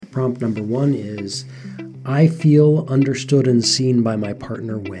Prompt number 1 is, I feel understood and seen by my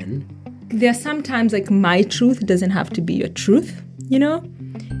partner when. There are sometimes like my truth doesn't have to be your truth,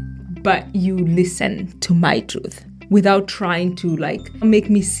 but you listen to my truth without trying to like make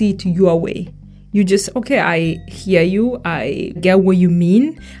me see to your way. You just, okay, I hear you, I get what you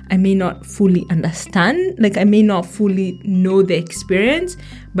mean. I may not fully understand, like I may not fully know the experience,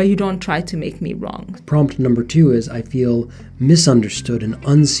 but you don't try to make me wrong. Prompt number 2 is, I feel misunderstood and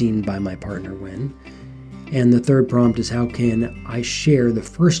unseen by my partner when. And the third prompt is, how can I share the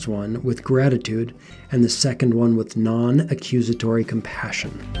first one with gratitude and the second one with non-accusatory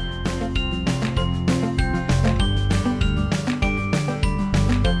compassion?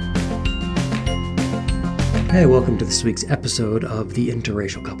 Hey, welcome to this week's episode of the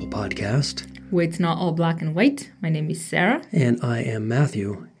Interracial Couple Podcast. Where it's not all black and white. My name is Sarah. And I am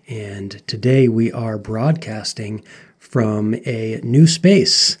Matthew. And today we are broadcasting from a new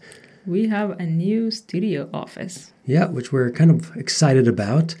space. We have a new studio office. Yeah, which we're kind of excited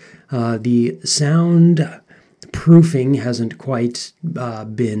about. The sound proofing hasn't quite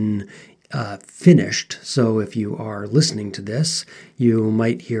been finished, so if you are listening to this, you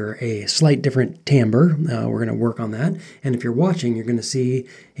might hear a slight different timbre. We're going to work on that. And if you're watching, you're going to see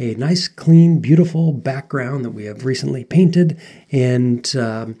a nice, clean, beautiful background that we have recently painted. And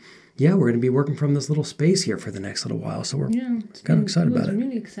we're going to be working from this little space here for the next little while. So we're kind of excited about it. It was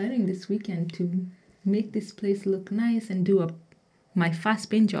really exciting this weekend to make this place look nice and do my fast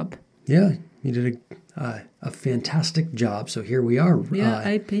paint job. Yeah, you did a fantastic job. So here we are. Yeah,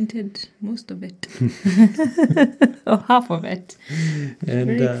 I painted most of it. Or half of it. And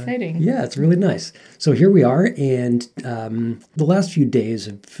very exciting. Yeah, it's really nice. So here we are. And the last few days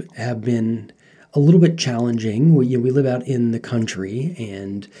have been a little bit challenging. We live out in the country,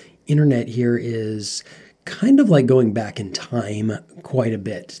 and internet here is kind of like going back in time quite a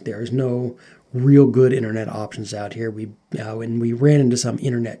bit. There's no real good internet options out here. We ran into some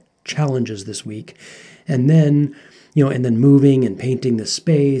internet challenges this week, and then moving and painting the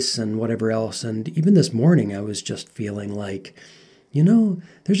space and whatever else. And even this morning, I was just feeling like,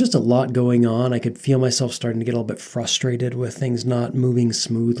 there's just a lot going on. I could feel myself starting to get a little bit frustrated with things not moving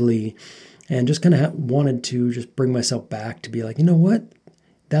smoothly, and just kind of wanted to just bring myself back to be like, you know what?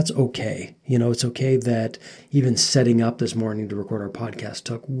 That's okay. It's okay that even setting up this morning to record our podcast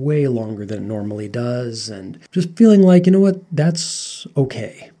took way longer than it normally does. And just feeling like, you know what? That's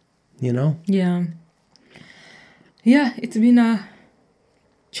okay. Yeah. Yeah, it's been a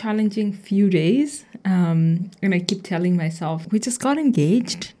challenging few days. And I keep telling myself, we just got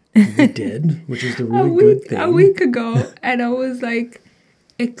engaged. We did, which is the really good thing. A week ago. And I was like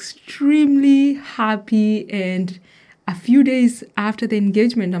extremely happy, and a few days after the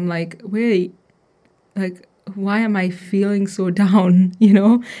engagement, I'm like, wait, like, why am I feeling so down?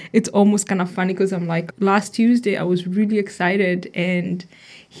 It's almost kind of funny because I'm like, last Tuesday, I was really excited. And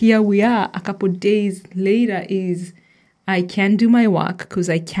here we are a couple of days later I can't do my work because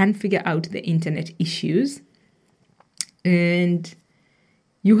I can't figure out the internet issues. And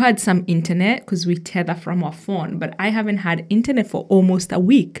you had some internet because we tether from our phone, but I haven't had internet for almost a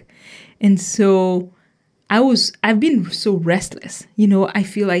week. And so I've been so restless. I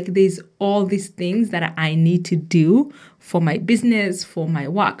feel like there's all these things that I need to do for my business, for my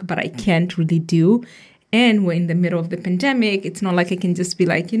work, but I can't really do. And we're in the middle of the pandemic. It's not like I can just be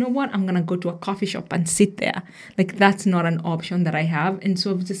like, you know what, I'm going to go to a coffee shop and sit there. Like, that's not an option that I have. And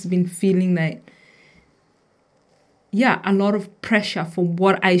so I've just been feeling that, a lot of pressure for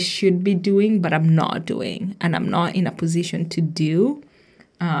what I should be doing, but I'm not doing, and I'm not in a position to do.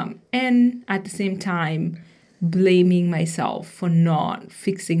 And at the same time, blaming myself for not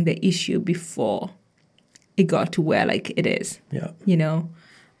fixing the issue before it got to where like it is. Yeah.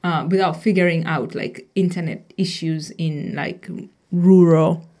 Without figuring out like internet issues in like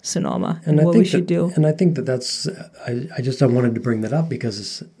rural Sonoma and what we should do. And I think that's, I wanted to bring that up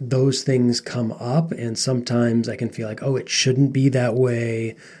because those things come up, and sometimes I can feel like, oh, it shouldn't be that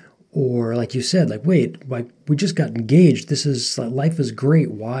way. Or like you said, like, wait, like we just got engaged. Life is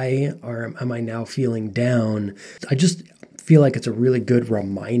great. Why am I now feeling down? I just feel like it's a really good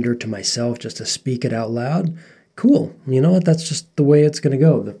reminder to myself just to speak it out loud. Cool. You know what? That's just the way it's going to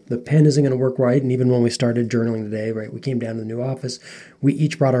go. The pen isn't going to work right. And even when we started journaling today, right, we came down to the new office. We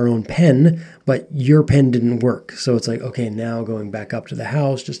each brought our own pen, but your pen didn't work. So it's like, okay, now going back up to the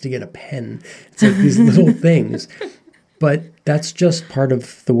house just to get a pen. It's like these little things. But that's just part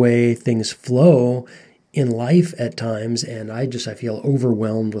of the way things flow in life at times. And I feel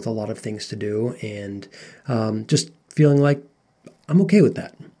overwhelmed with a lot of things to do, and just feeling like I'm okay with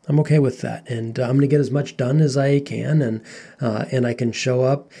that. I'm okay with that, and I'm going to get as much done as I can, and I can show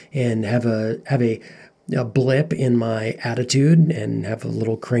up and have a blip in my attitude and have a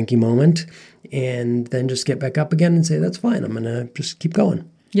little cranky moment, and then just get back up again and say that's fine. I'm going to just keep going.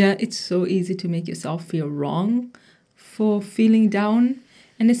 Yeah, it's so easy to make yourself feel wrong for feeling down.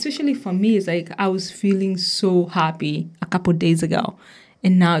 And especially for me, it's like I was feeling so happy a couple of days ago.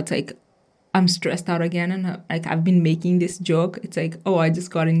 And now it's like I'm stressed out again. And like I've been making this joke. It's like, oh, I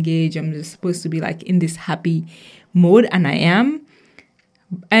just got engaged. I'm just supposed to be like in this happy mode. And I am.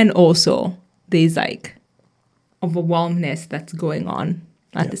 And also there's like overwhelmness that's going on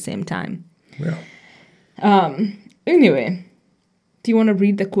at the same time. Yeah. Anyway, do you want to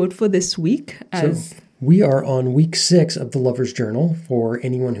read the quote for this week? We are on week 6 of the Lover's Journal for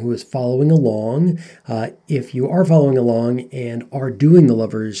anyone who is following along. If you are following along and are doing the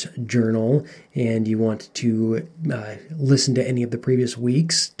Lover's Journal and you want to listen to any of the previous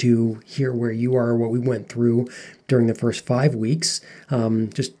weeks to hear where you are, what we went through during the first 5 weeks,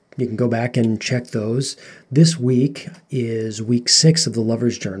 you can go back and check those. This week is week 6 of the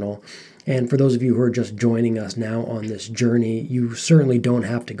Lover's Journal. And for those of you who are just joining us now on this journey, you certainly don't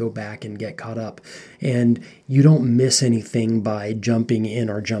have to go back and get caught up. And you don't miss anything by jumping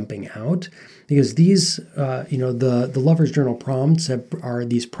in or jumping out. Because these, the Lover's Journal prompts are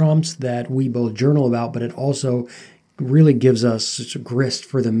these prompts that we both journal about, but it also really gives us grist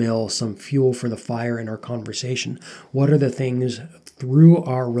for the mill, some fuel for the fire in our conversation. What are the things through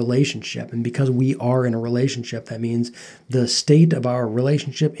our relationship? And because we are in a relationship, that means the state of our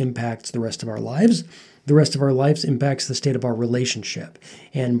relationship impacts the rest of our lives. The rest of our lives impacts the state of our relationship.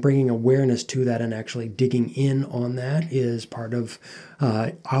 And bringing awareness to that and actually digging in on that is part of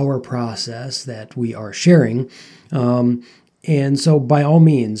our process that we are sharing. And so by all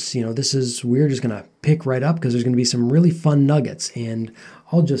means, we're just going to pick right up because there's going to be some really fun nuggets. And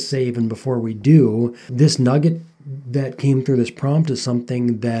I'll just say, even before we do, this nugget that came through this prompt is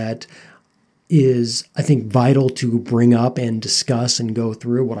something that is, I think, vital to bring up and discuss and go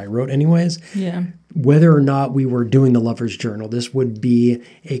through what I wrote anyways. Yeah. Whether or not we were doing the Lover's Journal, this would be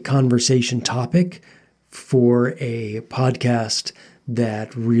a conversation topic for a podcast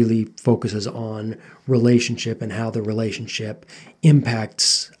that really focuses on relationship and how the relationship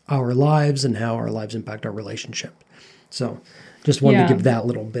impacts our lives and how our lives impact our relationship. So just wanted to give that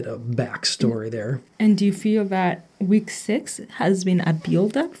little bit of backstory there. And do you feel that week 6 has been a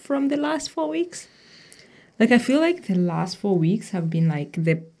build-up from the last 4 weeks? Like, I feel like the last 4 weeks have been like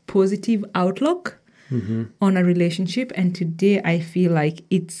the positive outlook on a relationship. And today I feel like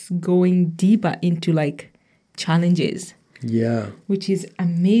it's going deeper into like challenges. Yeah. Which is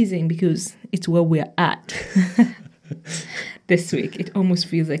amazing because it's where we're at this week. It almost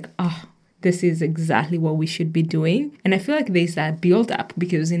feels like, this is exactly what we should be doing. And I feel like there's that build up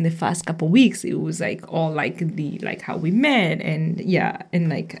because in the first couple of weeks, it was like all like how we met. And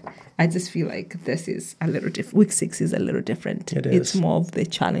like, I just feel like this is a little different. Week 6 is a little different. It is. It's more of the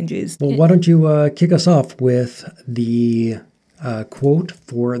challenges. Well, why don't you kick us off with the quote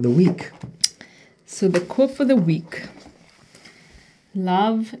for the week? So the quote for the week: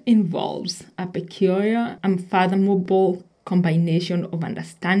 love involves a peculiar, unfathomable combination of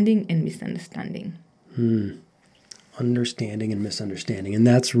understanding and misunderstanding. Understanding and misunderstanding. And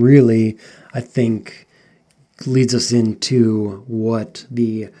that's really, I think, leads us into what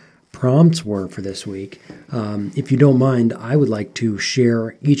the prompts were for this week. If you don't mind, I would like to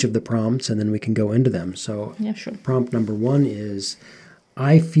share each of the prompts and then we can go into them. So yeah, sure. Prompt number 1 is,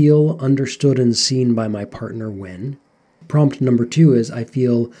 I feel understood and seen by my partner when. Prompt number 2 is, I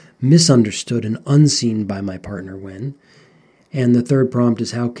feel misunderstood and unseen by my partner when. And the third prompt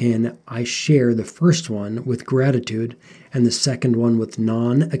is, how can I share the first one with gratitude and the second one with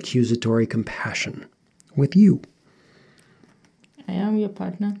non-accusatory compassion with you? I am your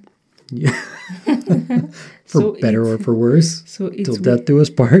partner. Yeah. For better or for worse. So it's till death do us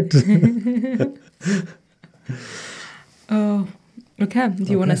part. Oh, okay. Do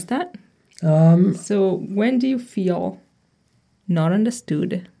you want to start? So when do you feel not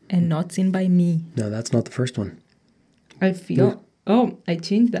understood and not seen by me? No, that's not the first one. I feel... Oh, I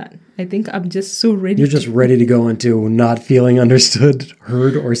changed that. I think I'm just so ready. You're just ready to go into not feeling understood,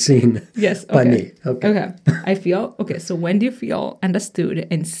 heard, or seen by me. Okay. I feel... Okay, so when do you feel understood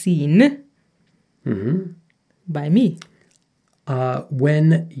and seen by me?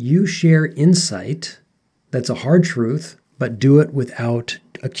 When you share insight, that's a hard truth, but do it without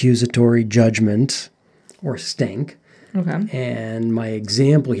accusatory judgment or stank. Okay. And my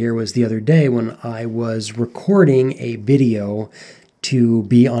example here was the other day when I was recording a video to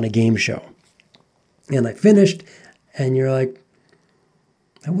be on a game show. And I finished, and you're like,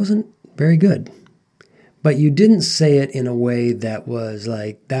 that wasn't very good. But you didn't say it in a way that was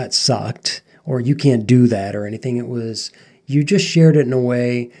like, that sucked, or you can't do that or anything. It was, you just shared it in a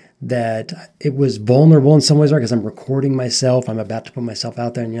way that it was vulnerable in some ways, right? Because I'm recording myself, I'm about to put myself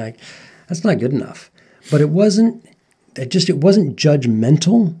out there, and you're like, that's not good enough. But it wasn't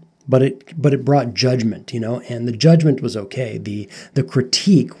judgmental, but it brought judgment, and the judgment was okay. The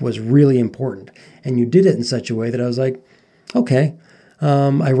critique was really important. And you did it in such a way that I was like, okay,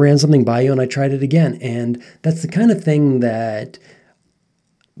 I ran something by you and I tried it again. And that's the kind of thing that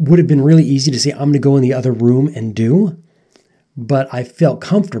would have been really easy to say, I'm going to go in the other room and do. But I felt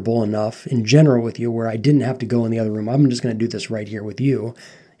comfortable enough in general with you where I didn't have to go in the other room. I'm just going to do this right here with you.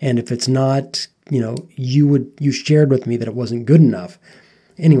 And if it's not, you shared with me that it wasn't good enough.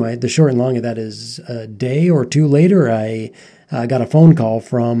 Anyway, the short and long of that is a day or two later, I got a phone call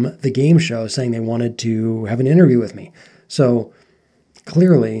from the game show saying they wanted to have an interview with me. So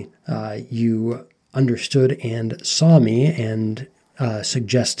clearly, you understood and saw me and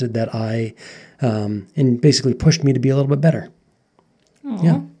suggested that and basically pushed me to be a little bit better. Aww.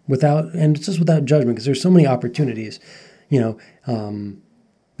 Yeah, it's just without judgment, because there's so many opportunities,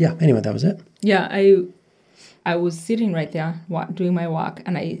 yeah, anyway, that was it. Yeah, I was sitting right there doing my walk,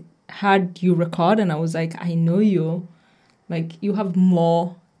 and I heard you record, and I was like, I know you. Like, you have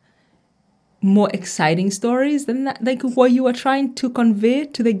more exciting stories than that, like what you were trying to convey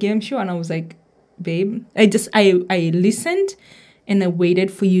to the game show. And I was like, babe, I listened and I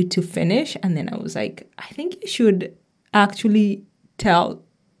waited for you to finish. And then I was like, I think you should actually tell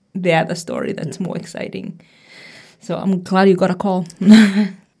the other story that's more exciting. So I'm glad you got a call.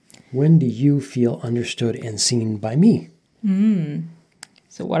 When do you feel understood and seen by me?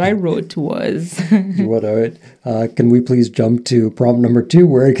 So what I wrote was... What are it? Can we please jump to prompt number 2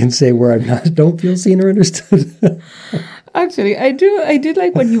 where I can say where I don't feel seen or understood? Actually, I did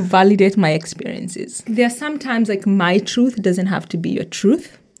like when you validate my experiences. There are sometimes like my truth doesn't have to be your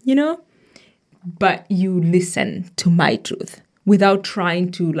truth, but you listen to my truth without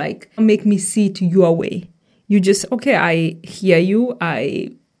trying to like make me see to your way. You just, okay, I hear you.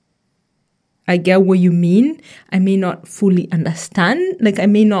 I get what you mean. I may not fully understand. Like, I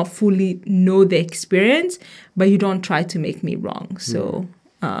may not fully know the experience, but you don't try to make me wrong. So,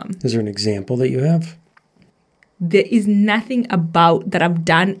 is there an example that you have? There is nothing about that I've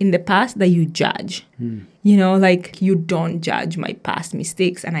done in the past that you judge. Like, you don't judge my past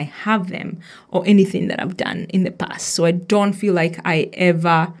mistakes, and I have them, or anything that I've done in the past. So I don't feel like I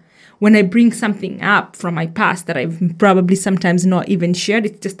ever... When I bring something up from my past that I've probably sometimes not even shared,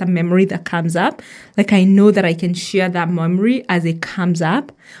 it's just a memory that comes up. Like, I know that I can share that memory as it comes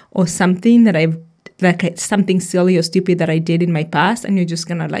up, or something that something silly or stupid that I did in my past, and you're just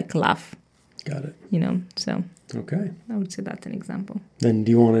gonna like laugh. Got it. So. Okay. I would say that's an example. Then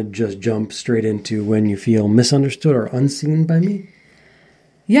do you want to just jump straight into when you feel misunderstood or unseen by me?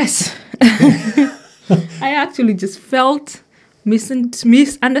 Yes. I actually just felt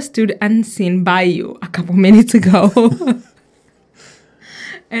misunderstood and seen by you a couple minutes ago.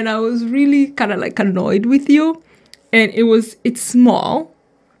 And I was really kind of like annoyed with you. And it's small,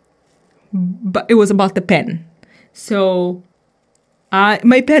 but it was about the pen. So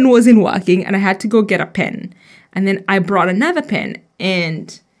my pen wasn't working and I had to go get a pen. And then I brought another pen,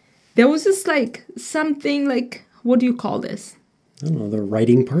 and there was just like something like, what do you call this? I don't know, the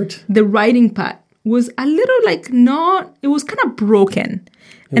writing part? The writing part was a little like it was kind of broken.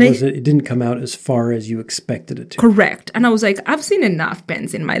 It didn't come out as far as you expected it to. Correct. And I was like, I've seen enough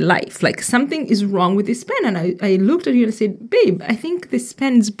pens in my life. Like, something is wrong with this pen. And I looked at you and I said, babe, I think this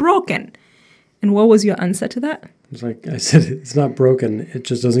pen is broken. And what was your answer to that? It's like I said, it's not broken. It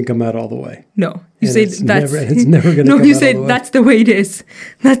just doesn't come out all the way. No, you said it's never going to come out all the way. No, you said that's the way it is.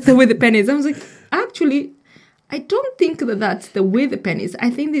 That's the way the pen is. I was like, actually, I don't think that's the way the pen is. I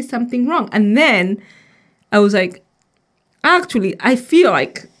think there's something wrong. And then I was like, actually, I feel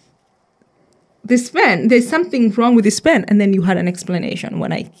like this pen, there's something wrong with this pen. And then you had an explanation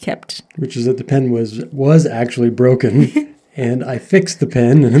when I kept. Which is that the pen was actually broken. And I fixed the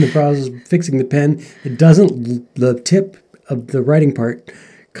pen, and in the process of fixing the pen, the tip of the writing part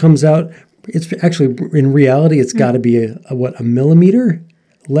comes out. It's actually, in reality, it's got to be a millimeter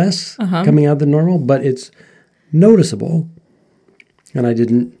less coming out than normal, but it's noticeable. And I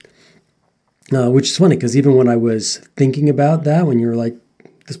didn't, which is funny, because even when I was thinking about that, when you were like,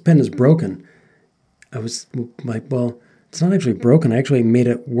 this pen is broken, I was like, well, it's not actually broken. I actually made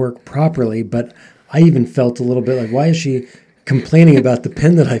it work properly, but I even felt a little bit like, why is she complaining about the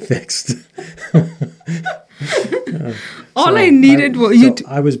pen that I fixed? All I needed was you.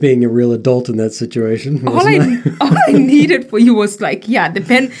 I was being a real adult in that situation. All I needed for you was like, yeah, the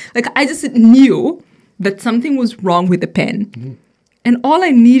pen. Like I just knew that something was wrong with the pen. Mm-hmm. And all I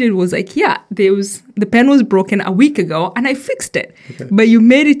needed was like, yeah, the pen was broken a week ago and I fixed it. Okay. But you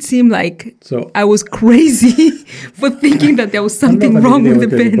made it seem like I was crazy for thinking that there was something wrong with the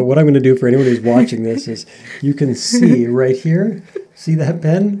pen. But what I'm going to do for anyone who's watching this is you can see right here, see that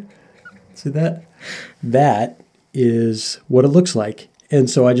pen? See that? That is what it looks like. And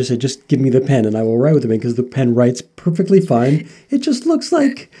so I just said, just give me the pen and I will write with the pen because the pen writes perfectly fine. It just looks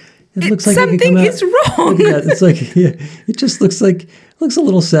like... It looks like something is wrong. It's like, yeah, it just looks a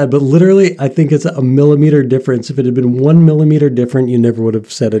little sad, but literally, I think it's a millimeter difference. If it had been 1 millimeter different, you never would have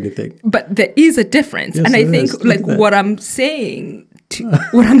said anything. But there is a difference, yes, and I think like what I'm saying to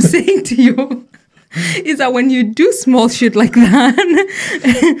you is that when you do small shit like that,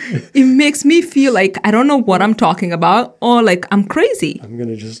 it makes me feel like I don't know what I'm talking about, or like I'm crazy. I'm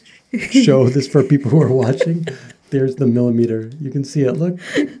gonna just show this for people who are watching. There's the millimeter. You can see it. Look.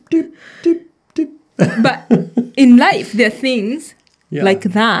 Doop, doop, doop, doop. But in life, there are things like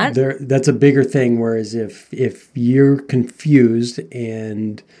that. That's a bigger thing. Whereas if you're confused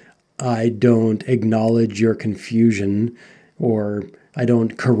and I don't acknowledge your confusion or I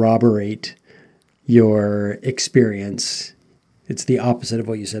don't corroborate your experience, it's the opposite of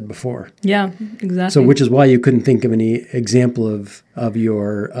what you said before. Yeah, exactly. So, which is why you couldn't think of any example of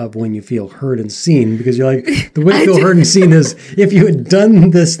when you feel heard and seen, because you're like, the way to feel heard and seen is if you had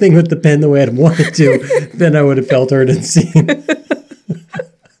done this thing with the pen the way I'd wanted to, then I would have felt heard and seen.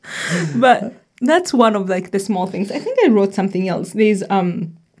 But that's one of like the small things. I think I wrote something else. There's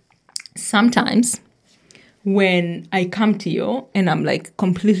sometimes when I come to you and I'm like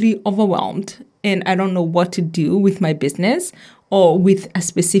completely overwhelmed and I don't know what to do with my business or with a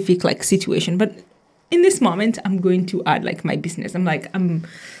specific like situation. But in this moment, I'm going to add like my business. I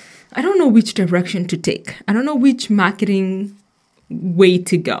don't know which direction to take. I don't know which marketing way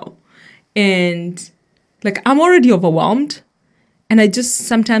to go. And like, I'm already overwhelmed. And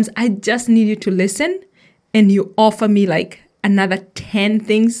sometimes I just need you to listen and you offer me like another 10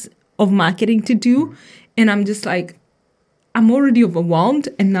 things of marketing to do. And I'm just like, I'm already overwhelmed.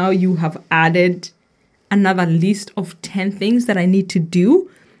 And now you have added another list of 10 things that I need to do.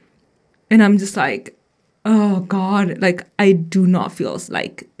 And I'm just like, oh God, like I do not feel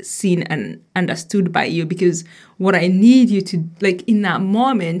like seen and understood by you, because what I need you to, like in that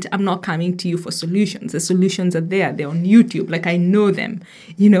moment, I'm not coming to you for solutions. The solutions are there. They're on YouTube. Like I know them,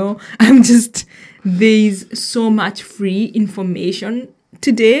 there's so much free information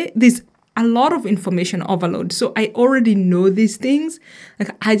today. There's a lot of information overload. So I already know these things.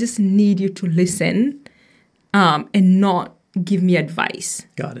 Like I just need you to listen and not give me advice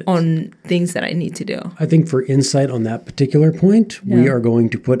on things that I need to do. I think for insight on that particular point, we are going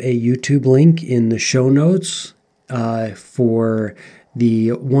to put a YouTube link in the show notes for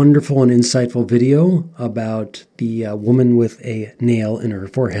the wonderful and insightful video about the woman with a nail in her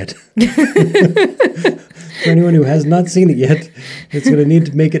forehead. For anyone who has not seen it yet, it's going to need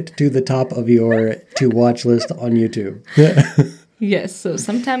to make it to the top of your to-watch list on YouTube. Yes, so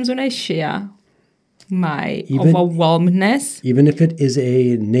sometimes when I share my overwhelmedness, even if it is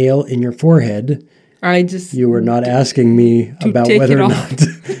a nail in your forehead, you are not asking me about whether or not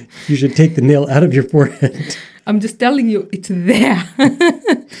you should take the nail out of your forehead. I'm just telling you it's there.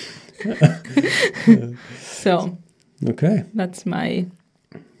 So okay, that's my.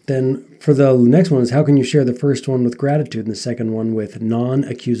 Then for the next one is, how can you share the first one with gratitude and the second one with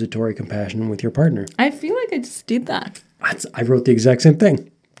non-accusatory compassion with your partner? I feel like I just did that. I wrote the exact same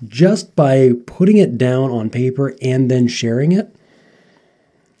thing. Just by putting it down on paper and then sharing it.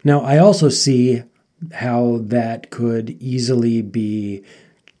 Now, I also see how that could easily be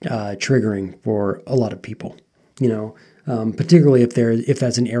triggering for a lot of people, particularly if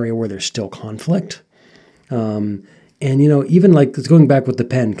that's an area where there's still conflict. And, even like going back with the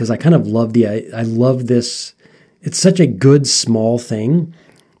pen, because I kind of love I love this. It's such a good small thing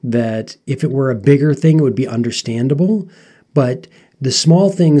that if it were a bigger thing, it would be understandable. But the small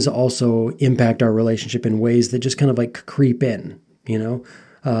things also impact our relationship in ways that just kind of like creep in,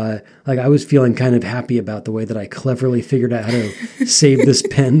 like I was feeling kind of happy about the way that I cleverly figured out how to save this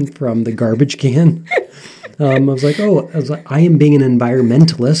pen from the garbage can. I was like, I am being an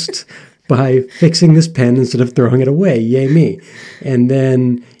environmentalist by fixing this pen instead of throwing it away. Yay me. And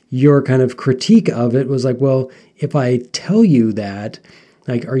then your kind of critique of it was like, well, if I tell you that,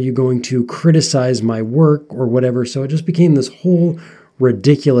 like, are you going to criticize my work or whatever? So it just became this whole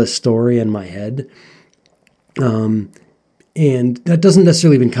ridiculous story in my head. And that doesn't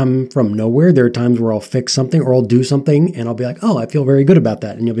necessarily even come from nowhere. There are times where I'll fix something or I'll do something and I'll be like, oh, I feel very good about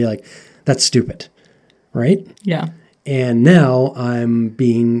that. And you'll be like, that's stupid, right? Yeah. And now I'm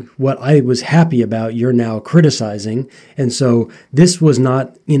being what I was happy about, you're now criticizing. And so this was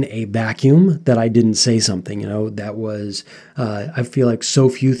not in a vacuum that I didn't say something, that was, I feel like so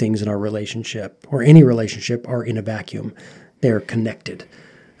few things in our relationship or any relationship are in a vacuum. They're connected.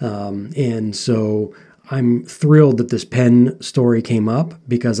 And so I'm thrilled that this pen story came up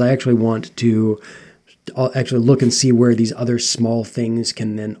because I actually want to actually look and see where these other small things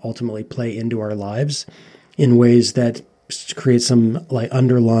can then ultimately play into our lives in ways that create some like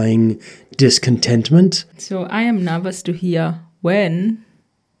underlying discontentment. So I am nervous to hear when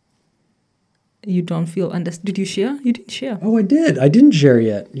you don't feel understood. Did you share? You didn't share. Oh, I did. I didn't share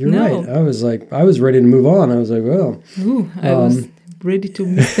yet. You're right. I was ready to move on. I was like, well. Ooh, I was ready to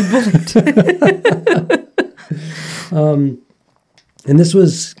miss the bullet. And this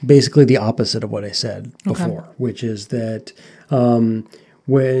was basically the opposite of what I said before, which is that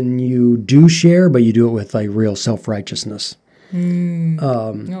when you do share, but you do it with like real self-righteousness. I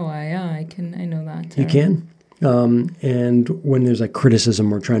know that. You can. And when there's like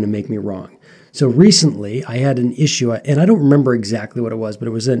criticism or trying to make me wrong. So recently I had an issue, and I don't remember exactly what it was, but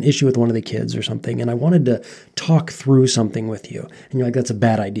it was an issue with one of the kids or something. And I wanted to talk through something with you. And you're like, that's a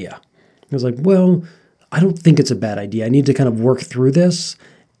bad idea. I was like, well, I don't think it's a bad idea. I need to kind of work through this.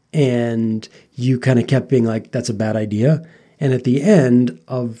 And you kind of kept being like, that's a bad idea. And at the end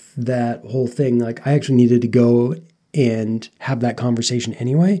of that whole thing, like I actually needed to go and have that conversation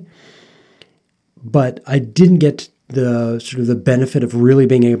anyway. But I didn't get the sort of the benefit of really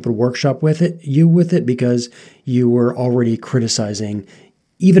being able to workshop with it because you were already criticizing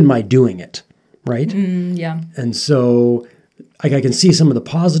even my doing it, right? Yeah. And so like I can see some of the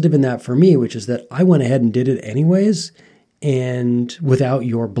positive in that for me, which is that I went ahead and did it anyways, and without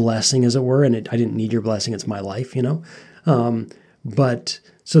your blessing, as it were. And I didn't need your blessing; it's my life, But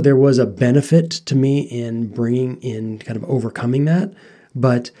so there was a benefit to me in bringing in kind of overcoming that.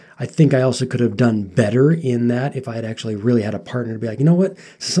 But I think I also could have done better in that if I had actually really had a partner to be like, you know what,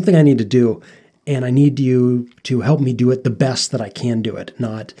 this is something I need to do. And I need you to help me do it the best that I can do it,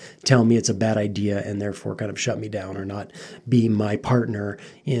 not tell me it's a bad idea and therefore kind of shut me down, or not be my partner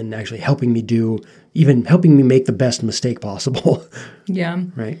in actually helping me make the best mistake possible. Yeah.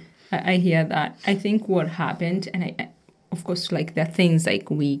 Right. I hear that. I think what happened, and I of course, like there are things like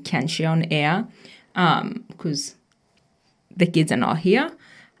we can share on air because the kids are not here.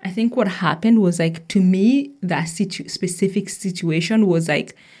 I think what happened was like, to me, that specific situation was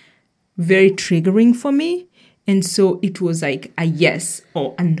like very triggering for me. And so it was like a yes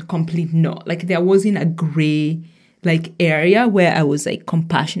or a complete no. Like there wasn't a gray like area where I was like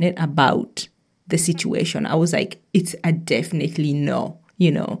compassionate about the situation. I was like, it's a definitely no,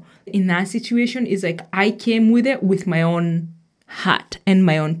 In that situation, it's like I came with it with my own heart and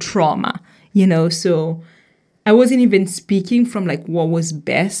my own trauma, So I wasn't even speaking from like what was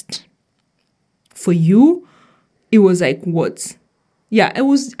best for you. It was like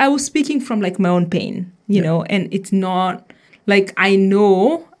I was speaking from like my own pain, and it's not like I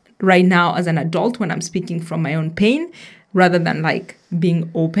know right now as an adult when I'm speaking from my own pain rather than like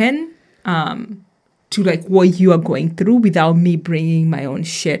being open to like what you are going through without me bringing my own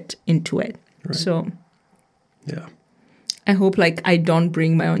shit into it. Right. So, yeah. I hope like I don't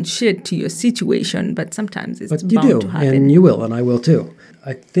bring my own shit to your situation, but sometimes it's bound to happen. And you will, and I will too.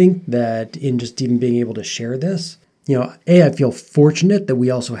 I think that in just even being able to share this, I feel fortunate that we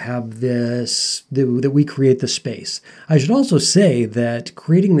also have this, that we create the space. I should also say that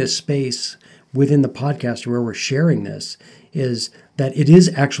creating this space within the podcast where we're sharing this is that it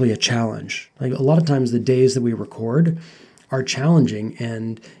is actually a challenge. Like a lot of times the days that we record are challenging.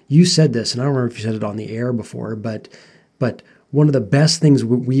 And you said this, and I don't remember if you said it on the air before, but one of the best things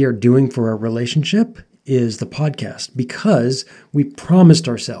we are doing for our relationship is the podcast, because we promised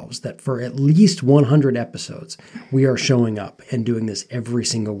ourselves that for at least 100 episodes, we are showing up and doing this every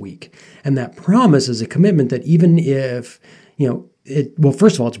single week. And that promise is a commitment that even if,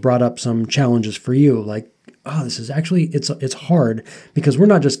 first of all, it's brought up some challenges for you, like, this is actually, it's hard because we're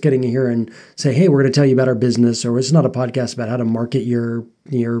not just getting here and say, hey, we're going to tell you about our business, or it's not a podcast about how to market your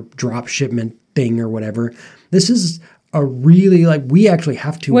drop shipment thing or whatever. This is a really, like, we actually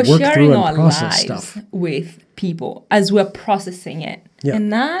have to work through and process stuff with people as we're processing it. Yeah.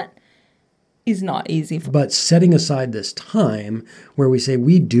 And that is not easy. But setting aside this time where we say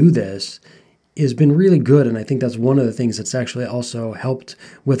we do this has been really good. And I think that's one of the things that's actually also helped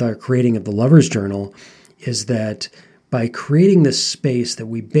with our creating of the Lover's Journal, is that by creating this space that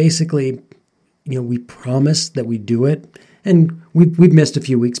we basically, we promise that we do it And we've missed a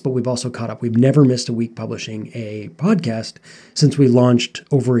few weeks, but we've also caught up. We've never missed a week publishing a podcast since we launched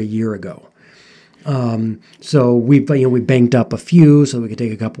over a year ago. So we banked up a few so we could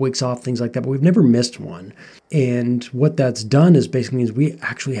take a couple weeks off, things like that, but we've never missed one. And what that's done is basically means we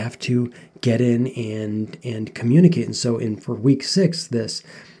actually have to get in and communicate. And so for week 6, this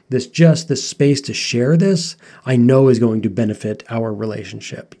space to share this, I know is going to benefit our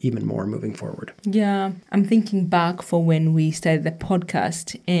relationship even more moving forward. Yeah, I'm thinking back for when we started the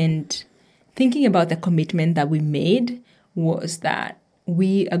podcast and thinking about the commitment that we made was that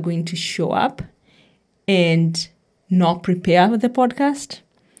we are going to show up and not prepare for the podcast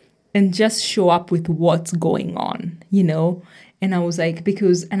and just show up with what's going on, And I was like,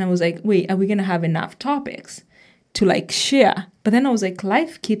 wait, are we going to have enough topics to share? But then I was like,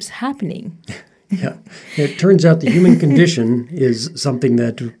 life keeps happening. Yeah. It turns out the human condition is something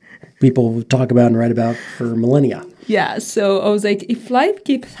that people talk about and write about for millennia. Yeah. So I was like, if life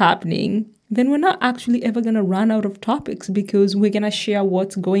keeps happening, then we're not actually ever going to run out of topics because we're going to share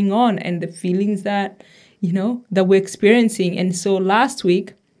what's going on and the feelings that, that we're experiencing. And so last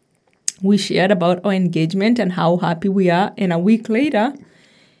week, we shared about our engagement and how happy we are. And a week later,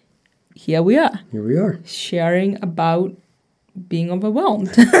 here we are. Here we are. Sharing about being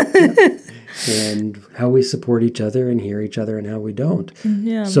overwhelmed. And how we support each other and hear each other and how we don't.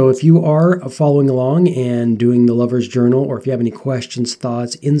 Yeah. So if you are following along and doing the Lover's Journal, or if you have any questions,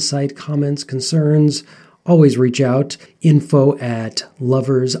 thoughts, insight, comments, concerns, always reach out.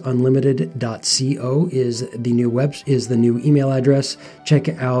 info@loversunlimited.co is the new email address. Check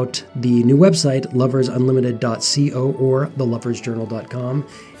out the new website, loversunlimited.co or theloversjournal.com.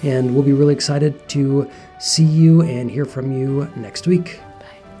 And we'll be really excited to see you and hear from you next week.